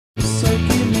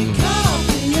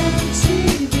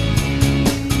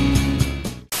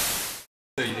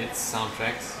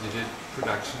You did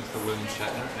productions for William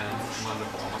Shatner and Amanda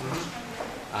Palmer.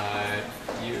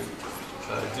 You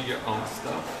do your own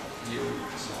stuff. You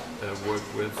work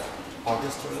with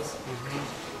orchestras,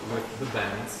 with the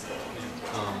bands.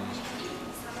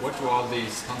 What do all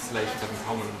these constellations have in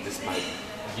common despite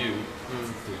you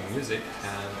doing music,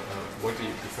 and what do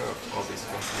you prefer of all these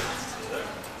constellations?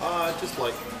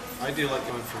 I do like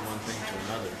going from one thing to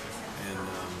another, and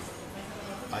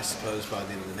I suppose by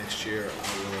the end of the next year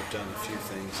I will have done a few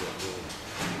things that will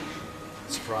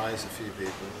surprise a few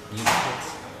people.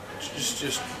 Musicals?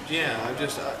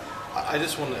 I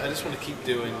just want to keep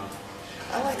doing.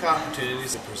 I like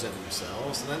opportunities that present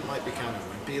themselves, and that might be kind of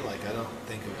wimpy. Like, I don't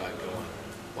think about going,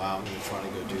 wow, I'm going to try to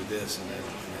go do this, and then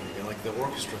again, like the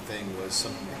orchestra thing was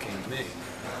something that came to me.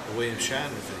 The William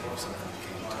Shatner thing was something that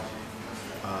came to me.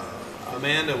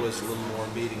 Amanda was a little more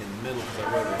meeting in the middle because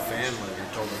I wrote her a fan letter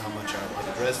and told her how much I liked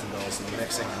the Dresden Dolls, and the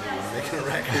next thing I knew, we were making a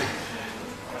record.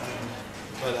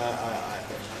 But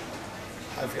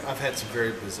I've had some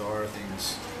very bizarre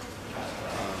things,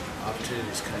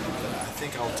 opportunities come up that I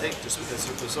think I'll take just because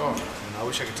they're bizarre. And I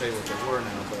wish I could tell you what they were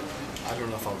now, but I don't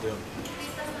know if I'll do them.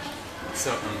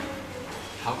 So,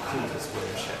 how cool is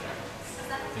William Shatner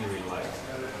in real life?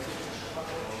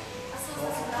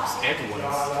 Because everyone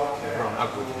has grown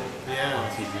up with him on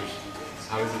TV.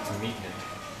 How is it to meet him?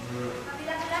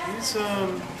 He's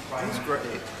great.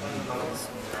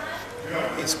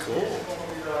 He's cool.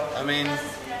 I mean,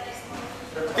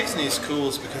 the reason he's cool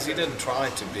is because he doesn't try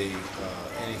to be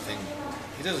anything.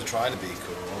 He doesn't try to be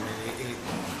cool. I mean,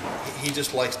 he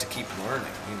just likes to keep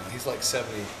learning. You know, he's like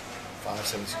 75,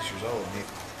 76 years old, and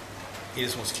he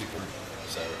just wants to keep learning.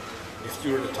 So if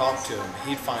you were to talk to him,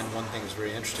 he'd find one thing that's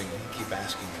very interesting, and he'd keep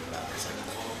asking you about it. It's like,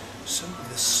 so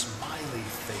this smiley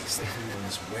face that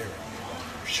everyone's wearing on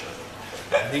her shirt.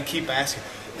 And he'd keep asking,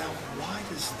 now why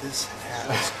does this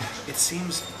happen? It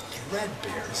seems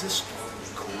threadbare. Is this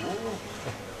cool?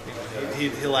 You know,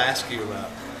 he'll ask you about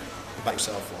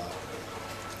yourself a lot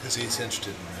because he's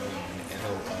interested in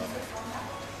knowing,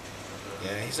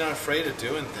 and he's not afraid of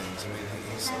doing things. I mean,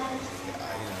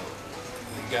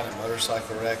 he got a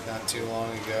motorcycle wreck not too long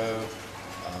ago.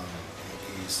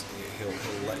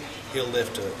 He'll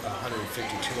lift a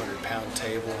 150, 200-pound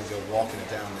table and go walking it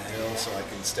down the hill so I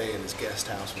can stay in his guest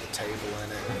house with a table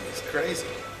in it. It's crazy.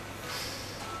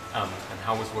 And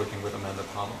how was working with Amanda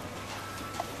Palmer?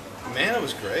 Amanda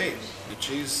was great.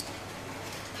 Because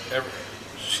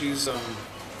she's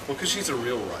a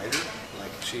real writer.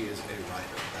 Like, she is a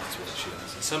writer. That's what she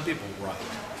does. And some people write,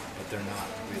 but they're not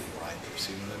really writers.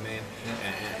 You know what I mean?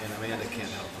 And Amanda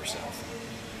can't help herself.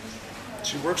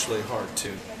 She works really hard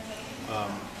too.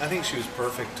 I think she was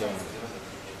perfect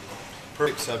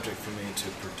subject for me to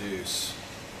produce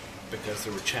because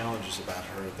there were challenges about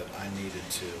her that I needed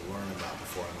to learn about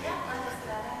before I made my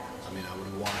record. I mean, I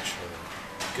would watch her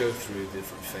go through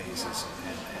different phases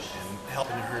and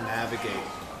helping her navigate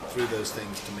through those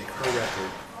things to make her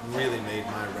record really made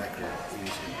my record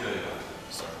easier.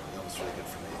 So that was really good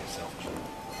for me, selfishly.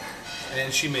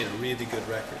 And she made a really good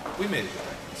record. We made a good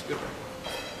record. It's a good record.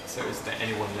 So is there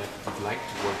anyone that you'd like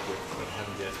to work with but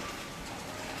haven't yet?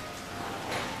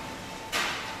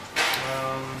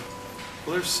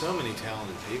 Well, there's so many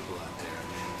talented people out there. I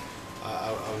mean,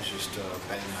 I was just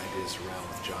batting ideas around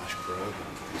with Josh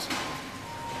Groban.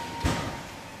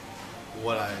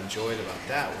 What I enjoyed about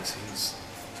that was he's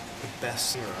the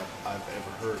best singer I've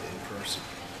ever heard in person.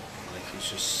 Like,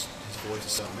 his voice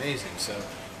is so amazing. So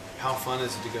how fun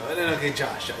is it to go, and then, okay,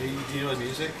 Josh, do you know his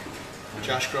music?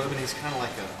 Josh Groban, he's kind of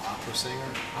like an opera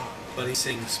singer, but he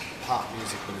sings pop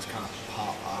music, but it's kind of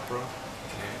pop opera.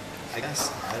 I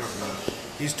guess, I don't know.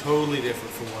 He's totally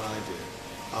different from what I do.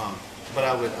 But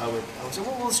I would say,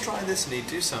 well, let's try this, and he'd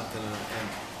do something, and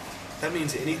that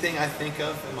means anything I think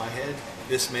of in my head,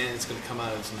 this man is going to come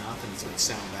out of his mouth, and it's going to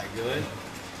sound that good.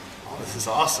 Oh, this is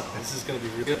awesome. This is going to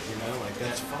be really good, you know, like,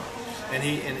 that's fun.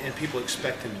 And people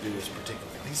expect him to do this particular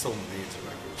thing. He's sold millions of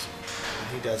records.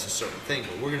 He does a certain thing,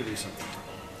 but we're going to do something different.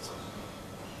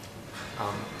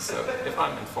 So, if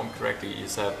I'm informed correctly, you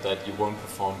said that you won't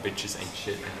perform Bitches Ain't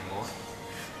Shit anymore.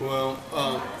 Well,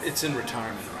 it's in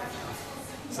retirement right now.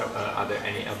 So, are there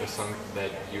any other songs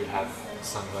that you have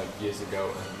sung like years ago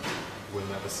and will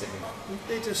never sing?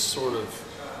 They just sort of,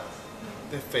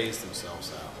 they phase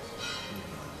themselves out.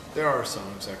 There are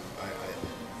songs I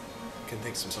can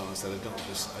think of some songs that I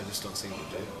just don't seem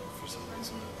to do for some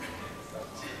reason.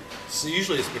 So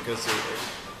usually it's because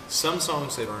some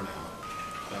songs they burn out,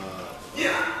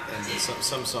 and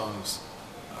some songs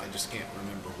I just can't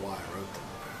remember why I wrote them.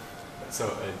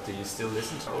 So do you still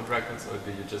listen to old records, or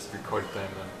do you just record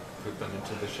them and put them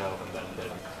into the shelf and then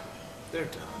they're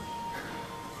done?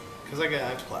 Because I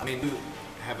have to play. I mean, you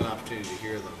have an opportunity to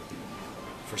hear them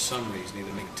for some reason,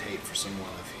 either make a tape for someone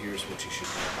of here's what you should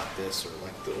know about this, or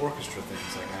like the orchestra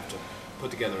things, like I have to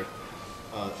put together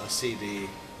a CD,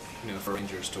 you know, for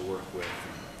arrangers to work with.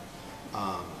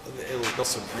 It'll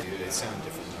also they sound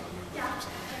different than I remember.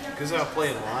 Because I'll play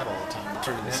it live all the time and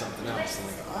turn into something else, and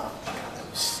they go, oh, God, that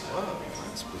was slow.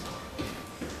 That's bizarre.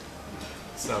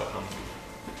 So,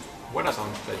 what are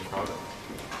songs that you're proud of?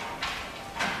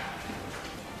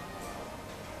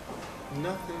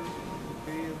 Nothing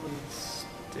really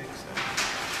sticks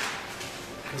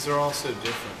out. Because they're all so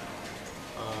different.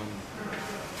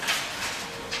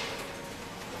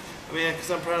 I mean,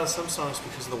 because I'm proud of some songs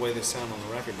because of the way they sound on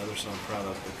the record, others I'm proud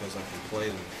of because I can play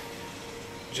them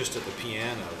just at the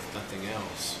piano, if nothing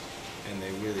else, and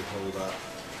they really hold up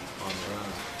on their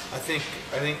own. I think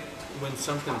when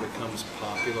something becomes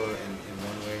popular in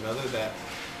one way or another, that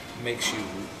makes you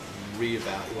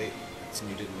reevaluate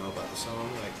something you didn't know about the song.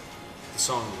 Like the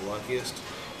song "Luckiest,"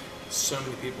 so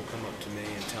many people come up to me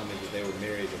and tell me that they were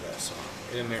married to that song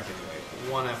in American way.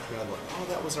 One after another, like, oh,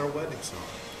 that was our wedding song.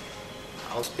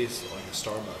 I'll speak like a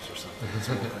Starbucks or something. It's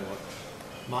like,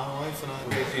 my wife and I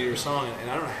made your song, and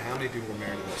I don't know how many people were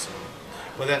married to that song.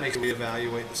 But that makes you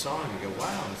reevaluate the song and go,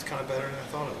 wow, it's kind of better than I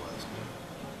thought it was. Man.